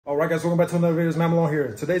Alright guys, welcome back to another video. It's Malone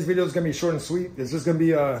here. Today's video is going to be short and sweet. It's just going to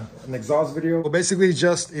be an exhaust video. Well, basically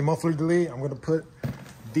just a muffler delete. I'm going to put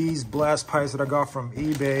these blast pipes that I got from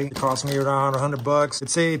eBay. It cost me around 100 bucks.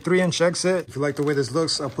 It's a 3-inch exit. If you like the way this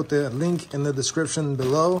looks, I'll put the link in the description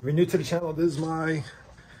below. If you're new to the channel, this is my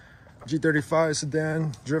G35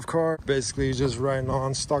 sedan drift car. Basically just riding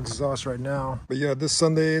on stock exhaust right now. But yeah, this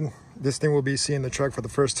Sunday, this thing will be seeing the track for the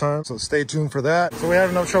first time, so stay tuned for that. So we had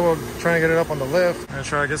enough trouble trying to get it up on the lift. I'm gonna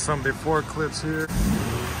try to get some before clips here.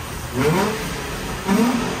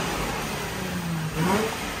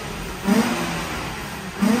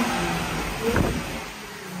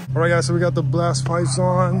 All right guys, so we got the blast pipes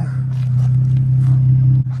on.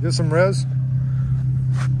 Get some res.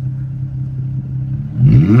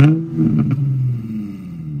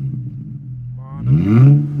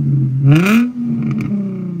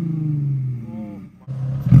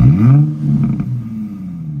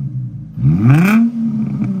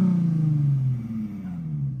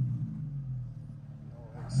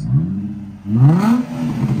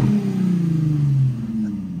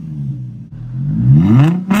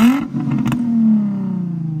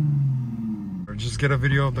 Or just get a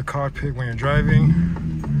video of the cockpit when you're driving.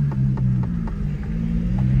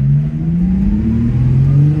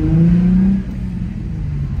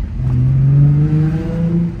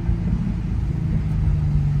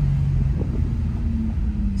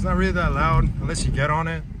 It's not really that loud unless you get on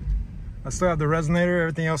it. I still have the resonator,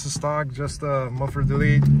 everything else is stock, just a muffler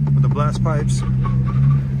delete with the blast pipes.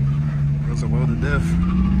 Goes a welded diff.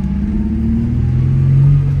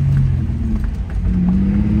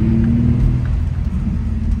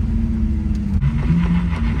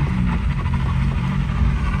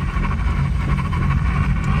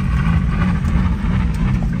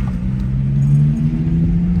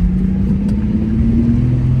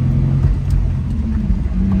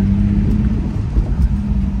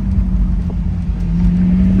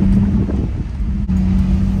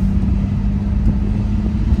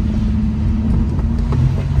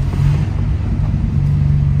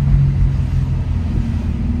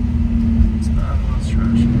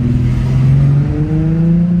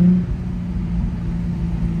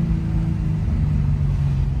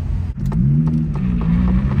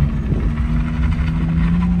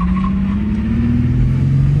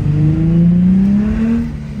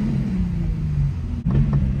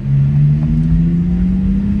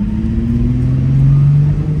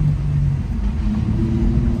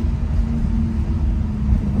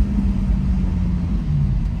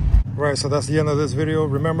 Right, so that's the end of this video.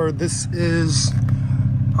 Remember, this is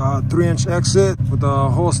a 3-inch exit with a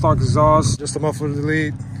whole stock exhaust, just a muffler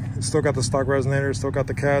delete. It's still got the stock resonator, still got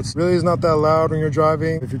the cats. Really is not that loud when you're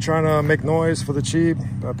driving. If you're trying to make noise for the cheap,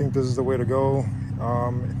 I think this is the way to go.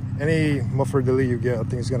 Any muffler delete you get, I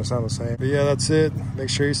think it's gonna sound the same. But yeah, that's it. Make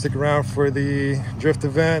sure you stick around for the drift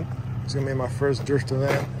event. It's gonna be my first drift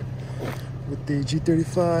event with the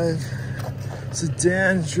G35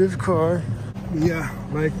 sedan drift car. Yeah,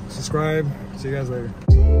 like, subscribe. See you guys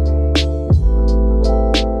later.